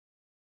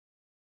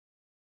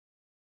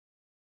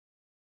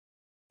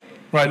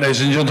Right,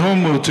 ladies and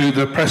gentlemen, we'll do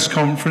the press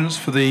conference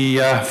for the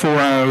 4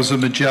 Hours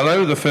of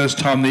Mugello, the first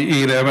time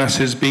the ELMS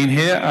has been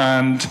here,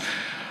 and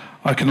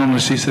I can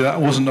honestly say that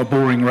wasn't a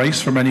boring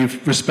race from any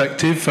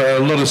perspective. A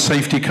lot of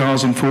safety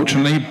cars,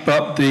 unfortunately,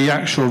 but the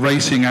actual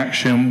racing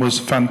action was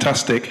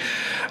fantastic.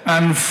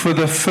 And for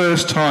the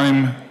first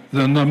time,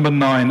 the number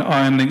 9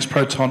 Iron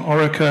Lynx-Proton,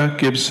 Oreca,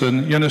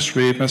 Gibson, Jonas,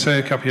 Ried,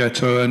 Maceo,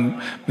 Capietto, and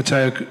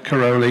Matteo,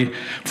 Cairoli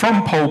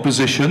from pole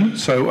position.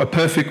 So a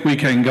perfect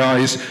weekend,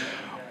 guys.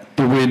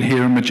 The win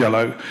here in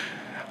Mugello.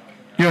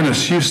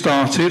 Jonas, you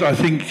started. I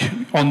think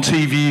on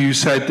TV you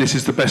said this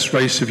is the best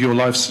race of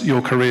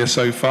your career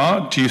so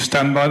far. Do you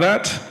stand by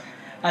that?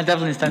 I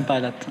definitely stand by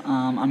that.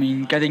 I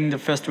mean, getting the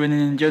first win in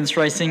endurance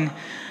racing,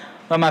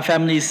 well, my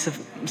family is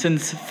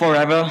since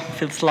forever,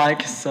 feels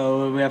like.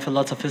 So we have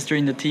lots of history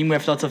in the team. We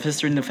have lots of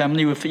history in the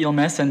family with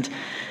ELMS, and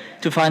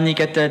to finally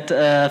get that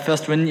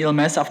first win in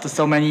ELMS after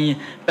so many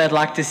bad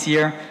luck this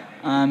year,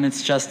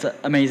 it's just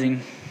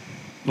amazing.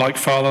 Like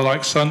father,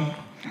 like son?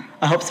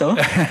 I hope so.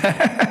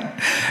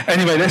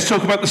 Anyway, let's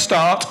talk about the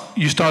start.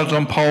 You started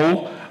on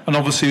pole, and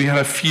obviously you had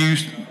a few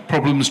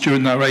problems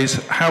during that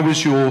race. How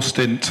was your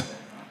stint?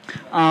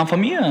 For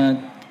me,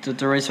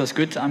 the race was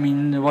good. I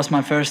mean, it was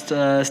my first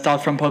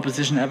start from pole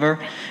position ever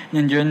in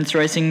endurance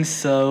racing,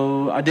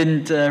 so I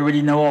didn't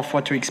really know of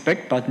what to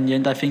expect, but in the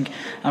end I think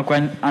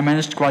I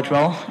managed quite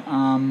well.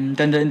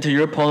 Then the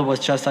inter-Europe pole was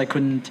just, I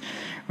couldn't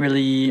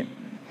really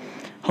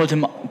hold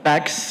him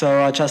back,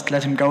 so I just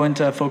let him go and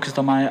focused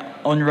on my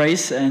own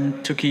race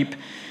and to keep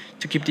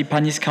the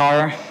Panis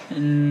car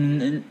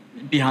in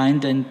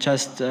behind and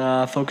just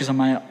focus on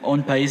my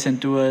own pace and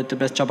do the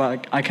best job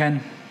I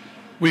can.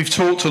 We've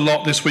talked a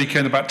lot this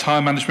weekend about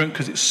tyre management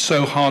because it's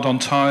so hard on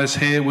tyres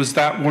here. Was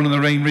that one of the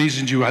main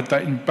reasons you had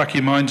that in back of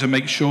your mind to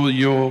make sure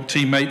your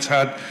teammates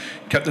had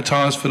kept the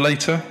tyres for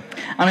later?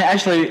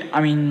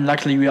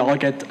 Luckily we all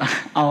get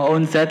our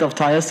own set of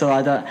tyres, so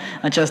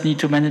I just need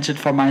to manage it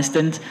for my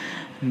stint.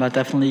 But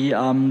definitely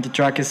the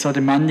track is so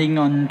demanding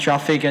on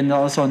traffic and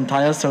also on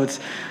tires, so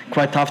it's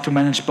quite tough to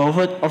manage both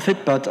of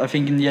it. But I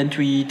think in the end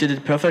we did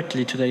it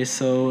perfectly today,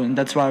 so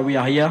that's why we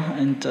are here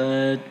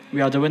and we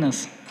are the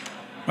winners.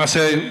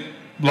 Matteo,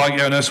 like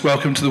Jonas,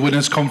 welcome to the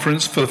Winners'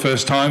 Conference for the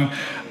first time.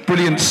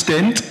 Brilliant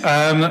stint.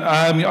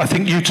 I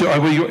think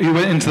you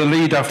went into the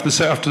lead after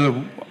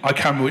I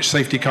can't remember which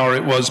safety car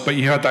it was, but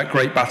you had that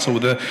great battle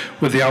with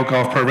the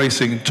Algarve Pro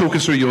Racing. Talk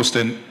us through your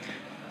stint.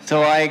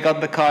 So I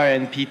got the car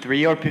in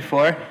P3 or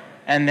P4,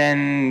 and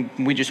then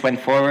we just went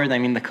forward. I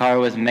mean, the car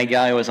was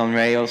mega, it was on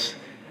rails,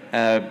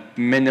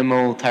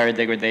 minimal tire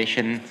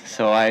degradation.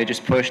 So I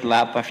just pushed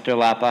lap after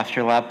lap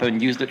after lap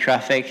and used the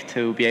traffic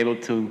to be able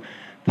to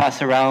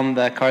pass around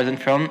the cars in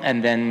front,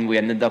 and then we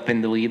ended up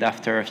in the lead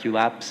after a few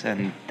laps,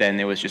 and then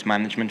it was just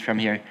management from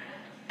here.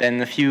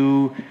 Then a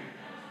few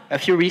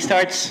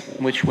restarts,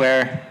 which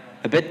were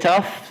a bit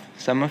tough,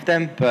 some of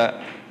them,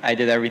 but I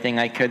did everything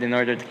I could in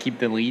order to keep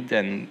the lead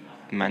and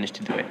managed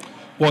to do it.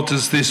 What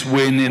does this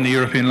win in the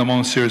European Le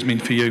Mans Series mean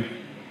for you?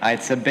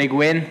 It's a big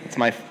win. It's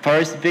my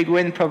first big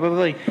win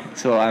probably,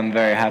 so I'm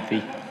very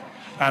happy.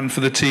 And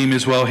for the team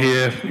as well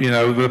here, you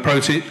know, the pro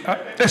team.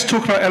 Let's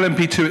talk about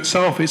LMP2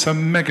 itself. It's a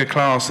mega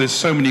class. There's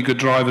so many good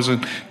drivers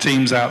and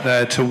teams out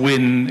there. To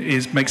win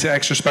makes it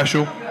extra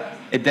special.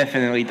 It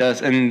definitely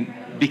does. And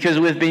because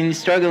we've been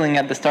struggling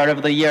at the start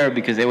of the year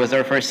because it was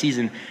our first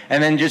season,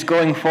 and then just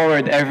going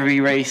forward every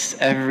race,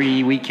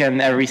 every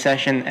weekend, every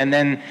session, and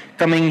then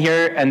coming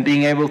here and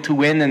being able to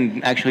win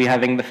and actually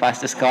having the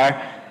fastest car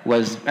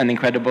was an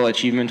incredible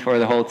achievement for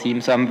the whole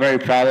team. So I'm very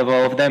proud of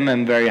all of them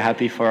and very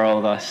happy for all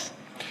of us.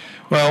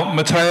 Well,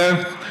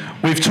 Matteo,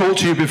 we've talked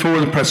to you before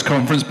in the press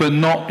conference, but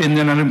not in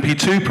the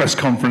LMP2 press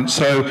conference.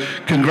 So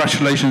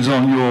congratulations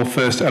on your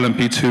first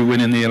LMP2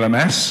 win in the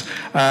LMS.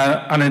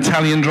 An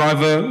Italian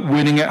driver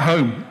winning at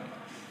home.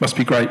 Must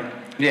be great.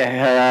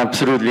 Yeah,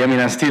 absolutely. I mean,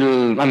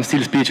 I'm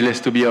still speechless,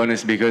 to be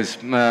honest, because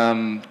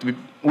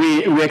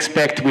we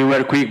expect we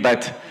were quick,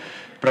 but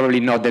probably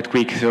not that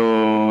quick.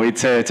 So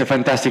it's a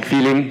fantastic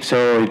feeling.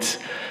 So it's,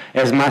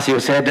 as Maceo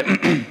said,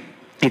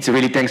 it's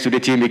really thanks to the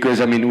team because,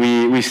 I mean,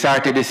 we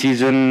started the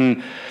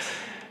season,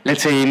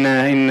 let's say,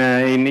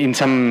 in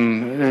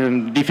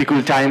some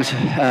difficult times.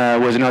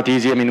 Was not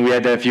easy. I mean, we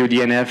had a few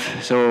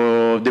DNF,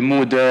 so the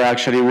mood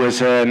actually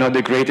was not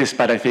the greatest,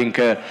 but I think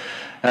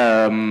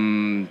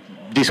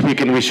this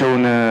weekend we've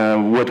shown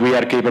what we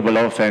are capable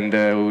of, and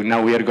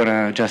now we are going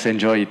to just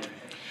enjoy it.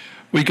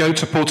 We go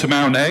to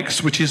Portimao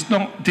next, which is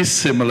not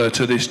dissimilar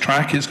to this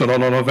track. It's got a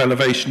lot of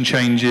elevation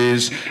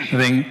changes. I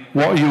think,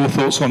 what are your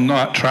thoughts on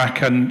that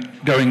track and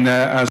going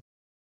there as?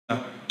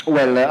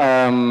 Well,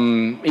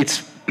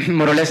 it's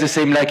more or less the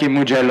same like in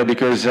Mugello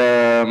because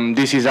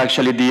this is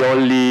actually the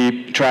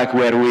only track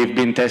where we've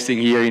been testing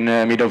here in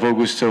mid of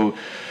August. So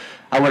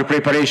our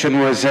preparation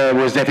was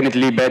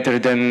definitely better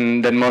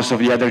than most of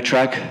the other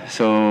track.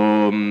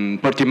 So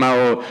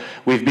Portimao,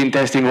 we've been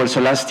testing also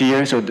last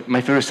year. So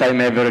my first time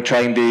ever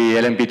trying the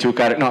LMP2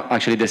 car, no,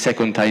 actually the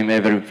second time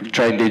ever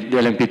trying the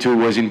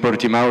LMP2 was in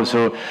Portimao.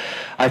 So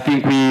I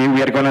think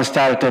we are going to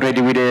start already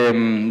with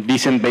a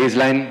decent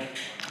baseline.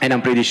 and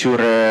I'm pretty sure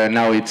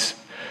now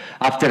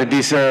after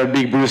this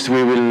big boost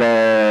we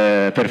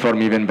will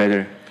perform even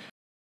better.